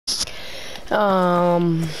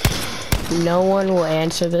No one will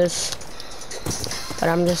answer this, but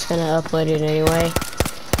I'm just gonna upload it anyway.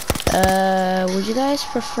 Would you guys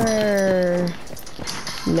prefer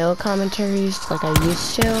no commentaries like I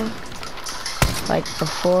used to? Like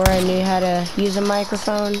before I knew how to use a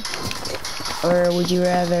microphone? Or would you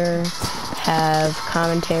rather have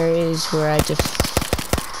commentaries where I just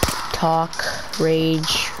talk,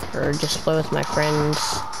 rage, or just play with my friends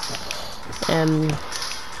and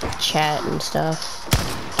chat and stuff?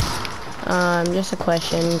 Just a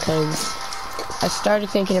question, because I started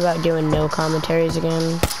thinking about doing no commentaries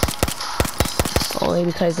again, only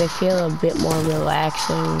because they feel a bit more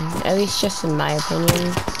relaxing, at least just in my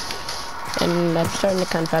opinion, and I'm starting to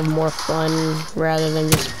kind of have more fun rather than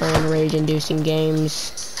just playing rage-inducing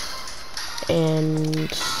games, and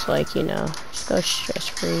like, you know, just go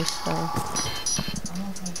stress-free. So